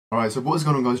Alright, so what is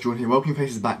going on, guys? Jordan here. Welcome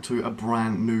faces back to a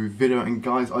brand new video. And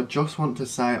guys, I just want to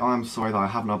say I'm sorry that I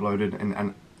haven't uploaded in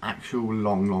an actual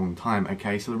long time,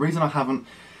 okay? So the reason I haven't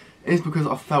is because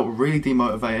I felt really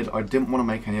demotivated. I didn't want to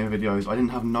make any other videos. I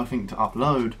didn't have nothing to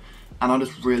upload, and I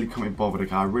just really couldn't be bothered,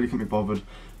 okay? I really couldn't be bothered.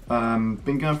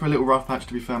 Been going for a little rough patch,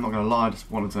 to be fair, I'm not going to lie. I just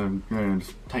wanted to,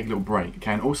 just take a little break,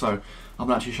 okay? And also, I've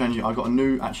been actually showing you, I got a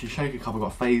new, shaker cup. I got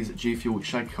a Phase G Fuel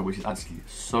shaker cup, which is actually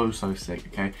so sick,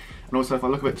 okay? And also, if I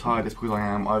look a bit tired, it's because I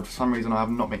am. For some reason, I have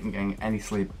not been getting any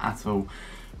sleep at all.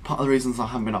 Part of the reasons I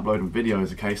haven't been uploading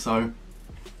videos, okay? So,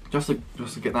 just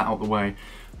to get that out of the way.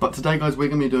 But today, guys, we're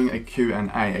going to be doing a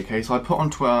Q&A, okay? So I put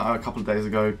on Twitter a couple of days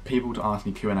ago, people to ask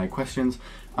me Q&A questions,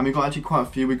 and we got actually quite a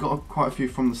few. We got quite a few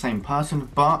from the same person,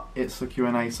 but it's a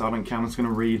Q&A, so I don't care. I'm just going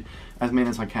to read as many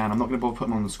as I can. I'm not going to bother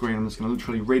putting them on the screen. I'm just going to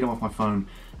literally read them off my phone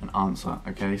and answer,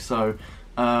 okay? So,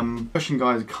 question,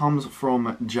 guys, comes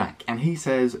from Jack, and he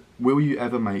says, will you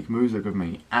ever make music with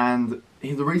me? And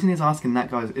the reason he's asking that,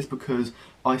 guys, is because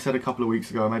I said a couple of weeks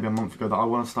ago, maybe a month ago, that I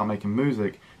want to start making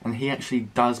music, and he actually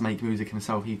does make music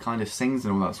himself. He kind of sings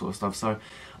and all that sort of stuff. So,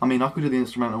 I mean, I could do the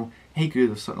instrumental, he could do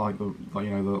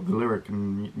the lyric,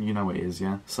 and you know what it is,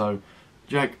 yeah. So,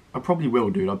 Jack, I probably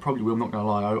will, dude. I probably will. I'm not gonna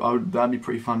lie. That'd be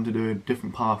pretty fun to do a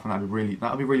different path, and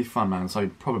that'd be really fun, man. So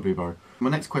probably, bro. My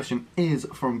next question is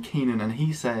from Keenan, and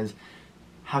he says,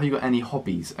 have you got any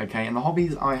hobbies? Okay, and the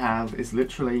hobbies I have is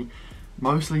literally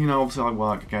mostly, obviously I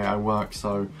work. Okay, I work.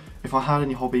 So if I had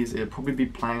any hobbies, it'd probably be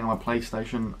playing on my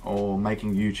PlayStation or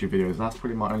making YouTube videos. That's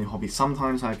pretty my only hobby.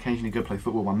 Sometimes I occasionally go play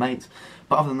football with my mates,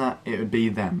 but other than that, it would be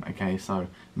them. Okay, so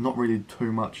not really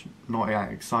too much, not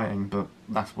that exciting, but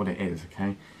that's what it is.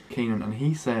 Okay, Keenan, and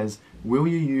he says, will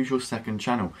you use your second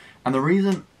channel? And the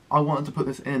reason I wanted to put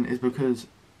this in is because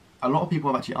a lot of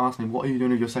people have actually asked me, what are you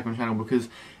doing with your second channel? Because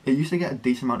it used to get a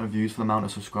decent amount of views for the amount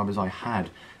of subscribers I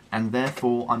had, and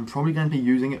therefore I'm probably going to be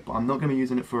using it, but I'm not going to be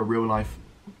using it for a real life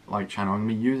channel. I'm going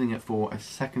to be using it for a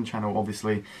second channel,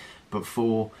 obviously, but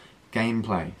for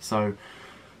gameplay. So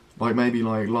maybe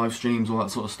live streams, all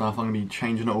that sort of stuff. I'm going to be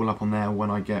changing it all up on there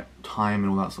when I get time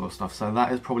and all that sort of stuff. So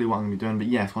that is probably what I'm going to be doing. But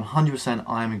yes, 100%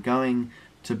 I'm going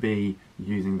to be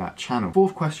using that channel.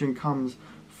 Fourth question comes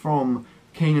from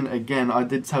Keenan again. I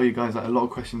did tell you guys that a lot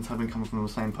of questions have been coming from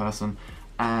the same person,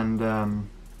 and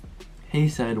he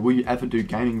said, will you ever do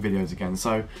gaming videos again?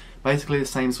 So basically the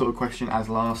same sort of question as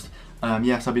last.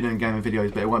 Yes, I'll be doing gaming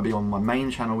videos, but it won't be on my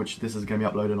main channel, which this is going to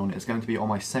be uploaded on. It's going to be on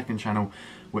my second channel,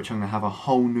 which I'm going to have a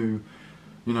whole new,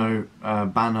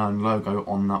 banner and logo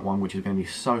on that one, which is going to be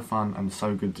so fun and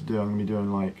so good to do. I'm going to be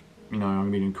doing I'm going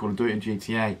to be doing Call of Duty,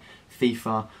 GTA,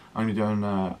 FIFA. I'm going to be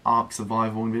doing Ark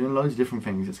Survival. I'm going to be doing loads of different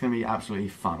things. It's going to be absolutely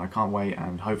fun. I can't wait,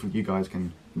 and hopefully you guys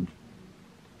can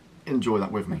enjoy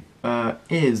that with me.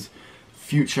 Is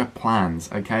future plans,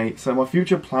 okay? So my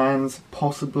future plans,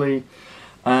 possibly,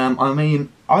 I mean,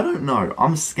 I don't know.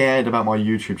 I'm scared about my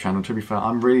YouTube channel, to be fair.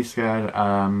 I'm really scared.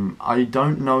 I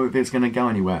don't know if it's going to go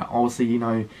anywhere. Obviously,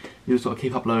 you just got to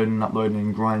keep uploading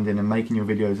and grinding and making your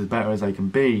videos as better as they can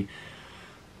be.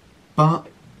 But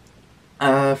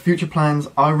future plans,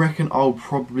 I reckon I'll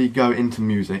probably go into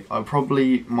music.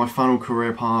 My final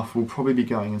career path will probably be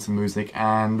going into music,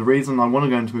 and the reason I want to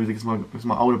go into music is because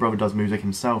my older brother does music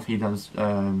himself. He does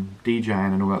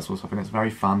DJing and all that sort of stuff, and it's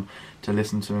very fun to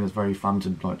listen to, and it's very fun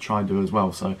to try and do as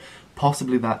well. So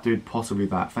possibly that, dude, possibly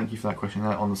that. Thank you for that question.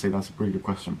 Honestly, that's a really good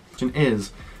question. Question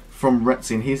is from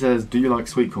Retzi, and he says, do you like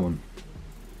sweet corn?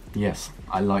 Yes,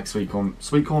 I like sweet corn.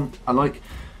 Sweet corn, I like.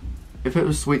 If it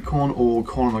was sweet corn or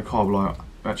corn on the cob,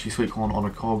 actually sweet corn on a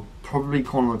cob, probably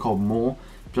corn on the cob more,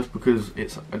 just because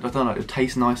I don't know, it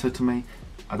tastes nicer to me.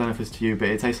 I don't know if it's to you, but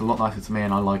it tastes a lot nicer to me,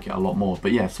 and I like it a lot more.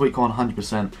 But yeah, sweet corn,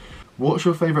 100%. What's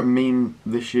your favourite meme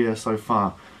this year so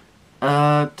far?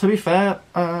 To be fair,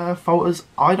 Falters,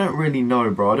 I don't really know,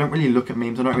 bro. I don't really look at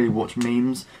memes, I don't really watch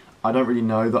memes. I don't really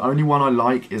know. The only one I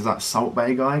like is that Salt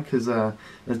Bae guy, because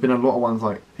there's been a lot of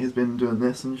ones he's been doing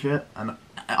this and shit, and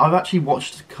I've actually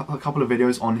watched a couple of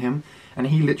videos on him, and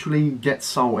he literally gets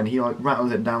salt and he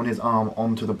rattles it down his arm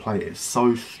onto the plate. It's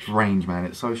so strange, man.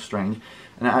 It's so strange,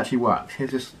 and it actually works. He's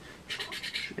just,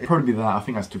 it'd probably be that. I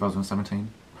think that's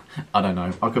 2017. I don't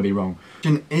know. I could be wrong.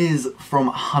 Question is from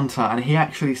Hunter, and he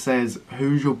actually says,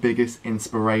 who's your biggest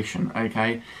inspiration?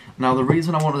 Okay. Now the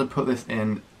reason I wanted to put this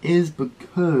in is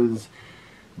because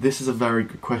this is a very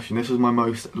good question. This is my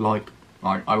most liked.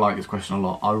 I like this question a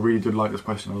lot. I really do like this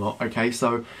question a lot. Okay,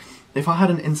 so if I had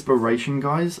an inspiration,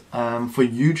 guys, for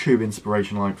YouTube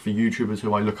inspiration, for YouTubers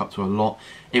who I look up to a lot,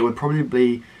 it would probably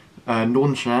be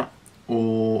Northern Chat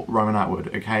or Roman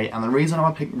Atwood. Okay, and the reason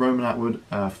I picked Roman Atwood,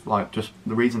 just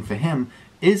the reason for him,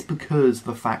 is because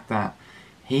the fact that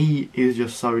he is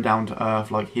just so down to earth.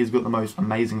 Like, he's got the most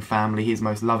amazing family. He's the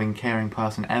most loving, caring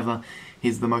person ever.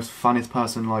 He's the most funnest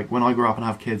person. Like, when I grow up and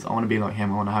have kids, I want to be like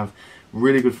him. I want to have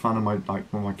really good fun with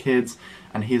my kids,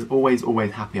 and he's always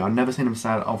happy. I've never seen him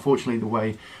sad. Unfortunately, the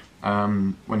way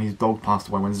when his dog passed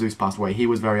away, when Zeus passed away, he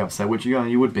was very upset, which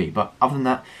you would be. But other than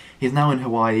that, he's now in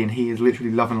Hawaii, and he is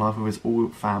literally loving life with all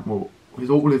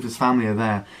of his family are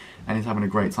there, and he's having a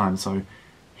great time. So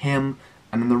him.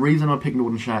 And then the reason I picked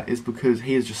Northern Shat is because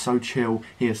he is just so chill,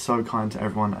 he is so kind to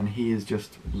everyone, and he is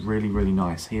just really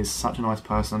nice. He is such a nice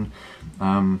person.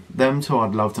 Them two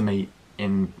I'd love to meet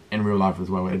in real life as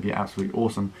well. It'd be absolutely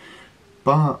awesome.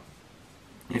 But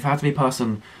if I had to be a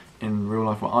person in real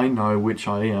life what I know, which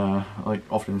I like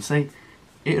often see,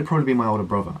 it would probably be my older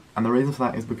brother. And the reason for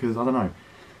that is because, I don't know,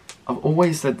 I've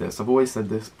always said this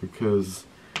because,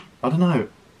 I don't know,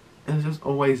 it's just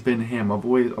always been him. I've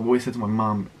always said to my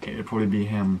mum it'd probably be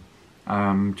him,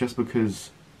 just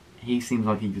because he seems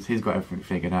like he's got everything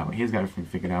figured out. He's got everything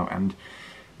figured out, and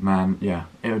man, yeah,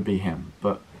 it would be him.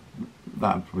 But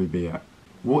that'd probably be it.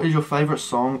 What is your favourite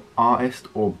song, artist,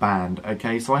 or band?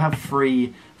 Okay, so I have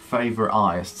 3 favourite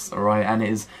artists, alright, and it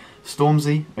is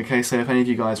Stormzy. Okay, so if any of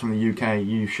you guys from the UK,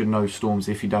 you should know Stormzy.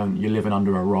 If you don't, you're living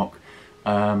under a rock.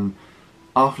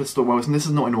 After this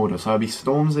is not in order, so it'll be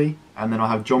Stormzy, and then I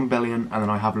have Jon Bellion, and then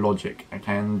I have Logic,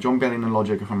 okay, and Jon Bellion and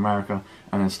Logic are from America,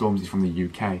 and then Stormzy's from the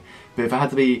UK. But if I had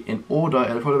to be in order,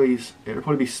 it'll probably be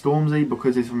Stormzy,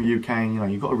 because he's from the UK, and you know,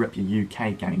 you've got to rep your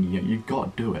UK gang, you've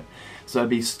got to do it. So it'd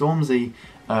be Stormzy,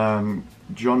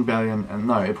 Jon Bellion, and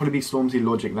no, it'd probably be Stormzy,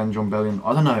 Logic, then Jon Bellion.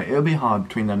 I don't know, it'll be hard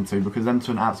between them two, because them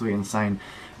two are absolutely insane,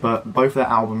 but both their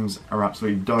albums are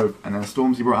absolutely dope, and then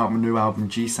Stormzy brought out a new album,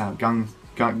 GSAP,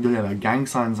 Gang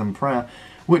Signs and Prayer,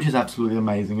 which is absolutely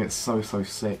amazing. It's so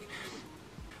sick.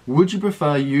 Would you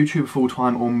prefer YouTube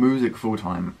full-time or music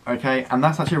full-time? Okay, and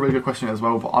that's actually a really good question as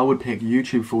well, but I would pick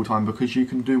YouTube full-time because you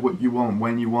can do what you want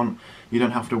when you want. You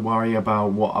don't have to worry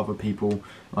about what other people,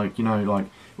 like, you know, like,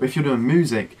 if you're doing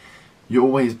music, you're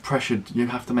always pressured. You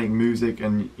have to make music,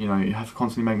 and you know, you have to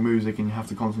constantly make music, and you have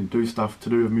to constantly do stuff to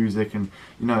do with music, and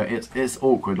you know, it's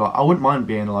awkward. Like, I wouldn't mind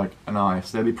being like an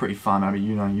artist. It'd be pretty fun. I mean,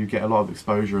 you know, you get a lot of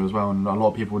exposure as well, and a lot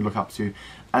of people would look up to you,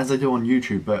 as they do on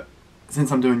YouTube. But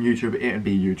since I'm doing YouTube, it'd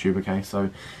be YouTube. Okay, so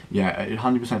yeah, it'd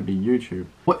 100% be YouTube.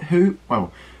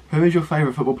 Who is your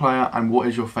favourite football player, and what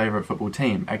is your favourite football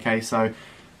team? Okay, so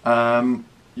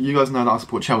you guys know that I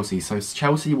support Chelsea, so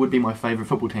Chelsea would be my favourite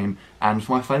football team, and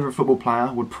my favourite football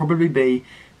player would probably be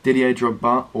Didier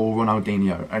Drogba or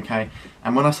Ronaldinho, okay?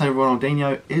 And when I say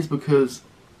Ronaldinho, is because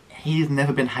he's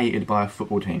never been hated by a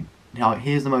football team. Now,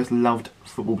 he's the most loved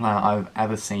football player I've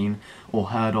ever seen or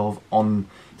heard of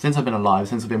since I've been alive,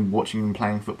 since I've been watching him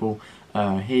playing football.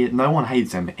 No one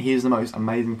hates him. He is the most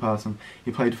amazing person.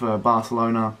 He played for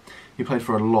Barcelona. He played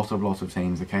for a lot of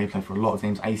teams, okay? He played for a lot of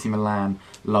teams, AC Milan,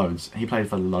 loads. He played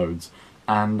for loads.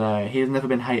 And he has never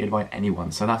been hated by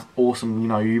anyone, so that's awesome. You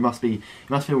know, you must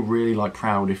feel really like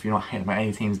proud if you're not hated by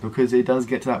any teams, because it does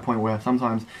get to that point where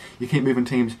sometimes you keep moving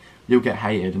teams, you'll get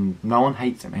hated, and no one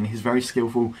hates him, and he's very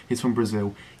skillful. He's from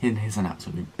Brazil, he's an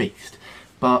absolute beast.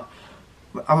 But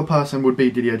the other person would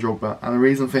be Didier Drogba, and the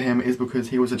reason for him is because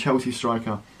he was a Chelsea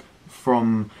striker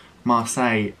from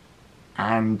Marseille,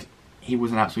 and he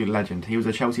was an absolute legend. He was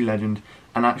a Chelsea legend,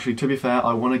 and actually, to be fair,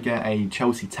 I want to get a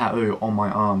Chelsea tattoo on my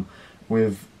arm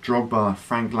with Drogba,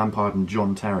 Frank Lampard, and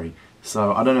John Terry.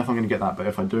 So I don't know if I'm going to get that, but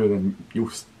if I do, then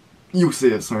you'll see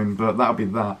it soon. But that'll be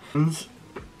that. And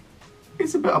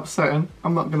it's a bit upsetting,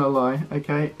 I'm not going to lie,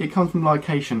 okay? It comes from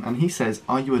Location, and he says,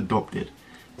 "Are you adopted?"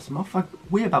 So, motherfucker,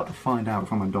 we're about to find out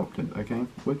if I'm adopted, okay?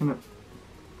 We're gonna...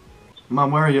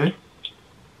 Mum, where are you? In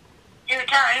the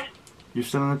town. You're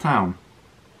still in the town?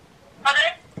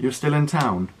 Pardon? You're still in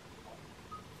town?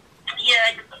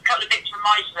 Yeah, a couple of bits from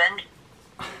Iceland.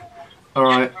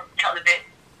 Alright. A couple of bits.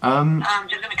 I'm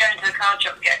just going to go into the car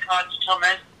shop and get a card to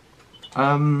Thomas.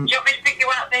 Do you want me to pick you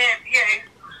one up there for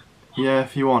you? Yeah,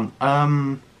 if you want.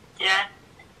 Yeah.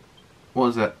 What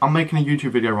is it? I'm making a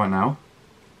YouTube video right now.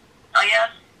 Oh, yeah?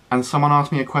 And someone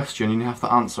asked me a question, and you have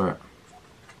to answer it.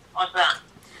 What's that?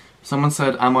 Someone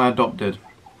said, "Am I adopted?"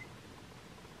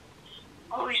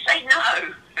 Oh, you say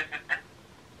no.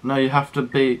 No, you have to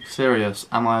be serious.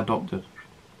 Am I adopted?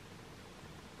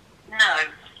 No.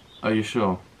 Are you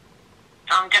sure?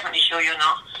 I'm definitely sure you're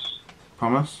not.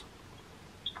 Promise?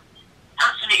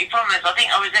 Absolutely promise. I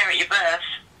think I was there at your birth.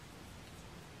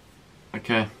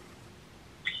 Okay.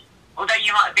 Although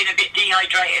you might have been a bit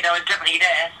dehydrated, I was definitely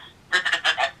there.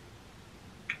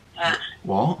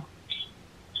 What?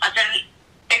 I said,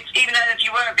 even though if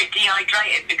you were a bit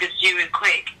dehydrated because you were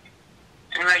quick,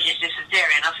 an emergency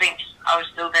cesarean, I think I was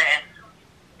still there.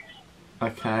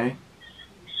 Okay.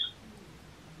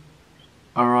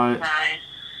 Alright. No.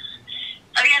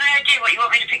 Have you any idea what you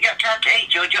want me to pick you up to have to eat,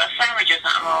 George? Do you want a sandwich or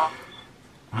something more?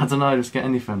 I don't know, just get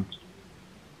anything.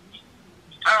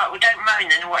 Alright, well don't moan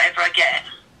then, whatever I get.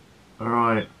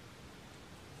 Alright.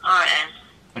 Alright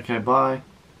then. Okay, bye.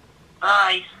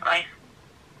 Bye. Bye.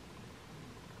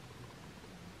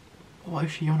 What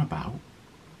is she on about?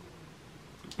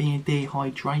 Being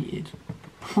dehydrated?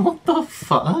 What the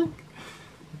fuck?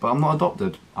 But I'm not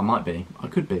adopted. I might be. I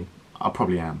could be. I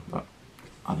probably am, but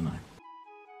I don't know.